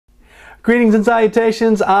Greetings and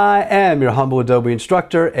salutations, I am your humble Adobe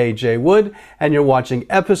instructor, AJ Wood, and you're watching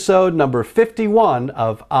episode number 51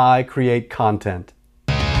 of I Create Content.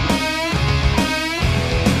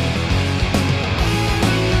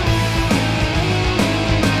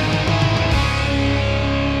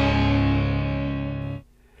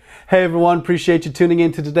 Hey everyone, appreciate you tuning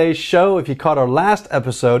in to today's show. If you caught our last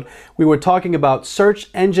episode, we were talking about search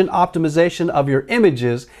engine optimization of your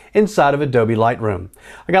images inside of Adobe Lightroom.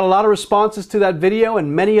 I got a lot of responses to that video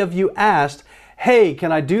and many of you asked, hey,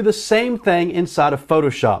 can I do the same thing inside of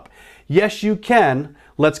Photoshop? Yes, you can.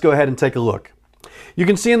 Let's go ahead and take a look. You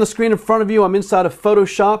can see on the screen in front of you, I'm inside of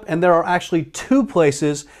Photoshop, and there are actually two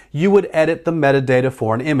places you would edit the metadata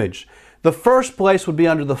for an image. The first place would be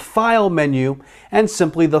under the File menu and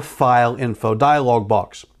simply the File Info dialog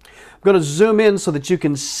box. I'm going to zoom in so that you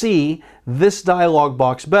can see this dialog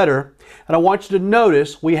box better, and I want you to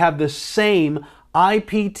notice we have the same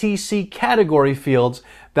IPTC category fields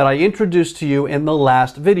that I introduced to you in the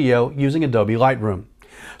last video using Adobe Lightroom.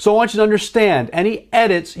 So I want you to understand any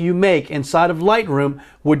edits you make inside of Lightroom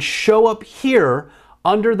would show up here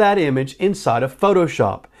under that image inside of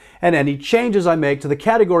Photoshop. And any changes I make to the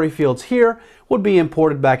category fields here would be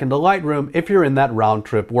imported back into Lightroom if you're in that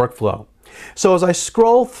round-trip workflow. So as I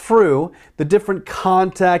scroll through the different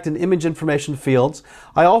contact and image information fields,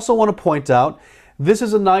 I also want to point out this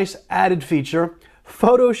is a nice added feature.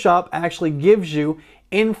 Photoshop actually gives you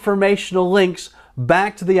informational links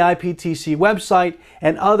back to the IPTC website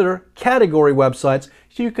and other category websites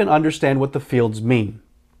so you can understand what the fields mean.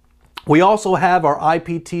 We also have our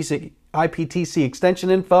IPTC extension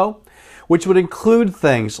info, which would include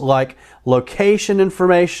things like location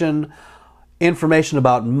information, information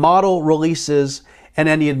about model releases, and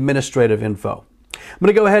any administrative info. I'm going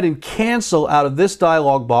to go ahead and cancel out of this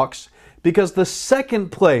dialog box because the second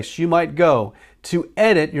place you might go to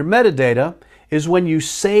edit your metadata is when you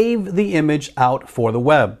save the image out for the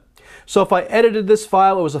web. So if I edited this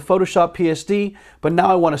file, it was a Photoshop PSD, but now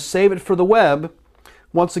I want to save it for the web.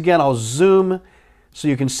 Once again, I'll zoom so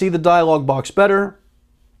you can see the dialog box better.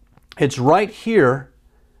 It's right here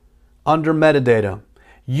under metadata.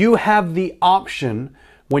 You have the option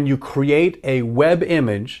when you create a web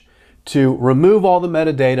image to remove all the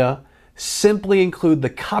metadata, simply include the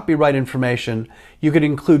copyright information. You could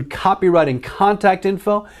include copyright and contact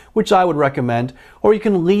info, which I would recommend, or you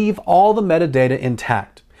can leave all the metadata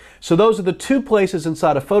intact. So those are the two places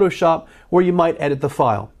inside of Photoshop where you might edit the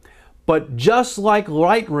file. But just like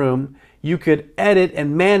Lightroom, you could edit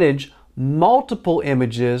and manage multiple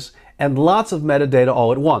images and lots of metadata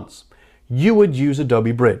all at once. You would use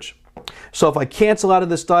Adobe Bridge. So if I cancel out of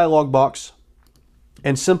this dialog box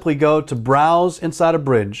and simply go to Browse inside of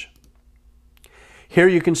Bridge, here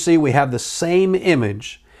you can see we have the same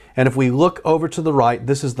image, and if we look over to the right,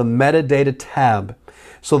 this is the metadata tab.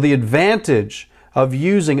 So the advantage of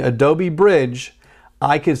using Adobe Bridge,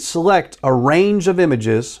 I could select a range of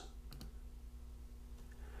images,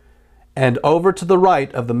 and over to the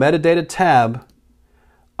right of the metadata tab,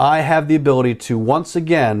 I have the ability to once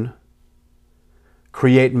again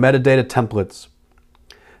create metadata templates.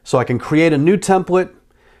 So I can create a new template,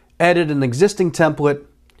 edit an existing template,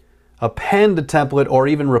 append a template, or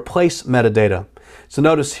even replace metadata. So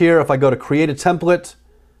notice here, if I go to create a template,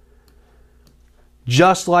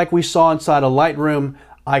 just like we saw inside of Lightroom,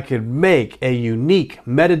 I could make a unique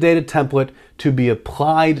metadata template to be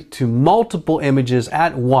applied to multiple images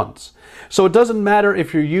at once. So it doesn't matter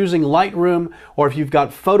if you're using Lightroom or if you've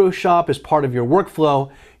got Photoshop as part of your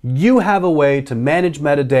workflow, you have a way to manage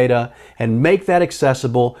metadata and make that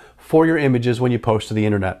accessible for your images when you post to the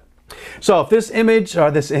internet. So if this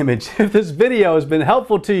video has been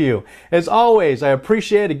helpful to you, as always, I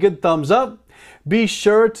appreciate a good thumbs up. Be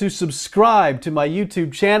sure to subscribe to my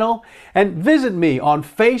YouTube channel and visit me on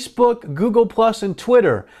Facebook, Google+, and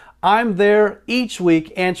Twitter. I'm there each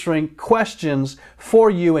week answering questions for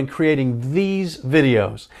you and creating these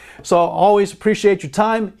videos. So I always appreciate your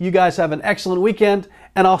time. You guys have an excellent weekend,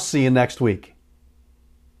 and I'll see you next week.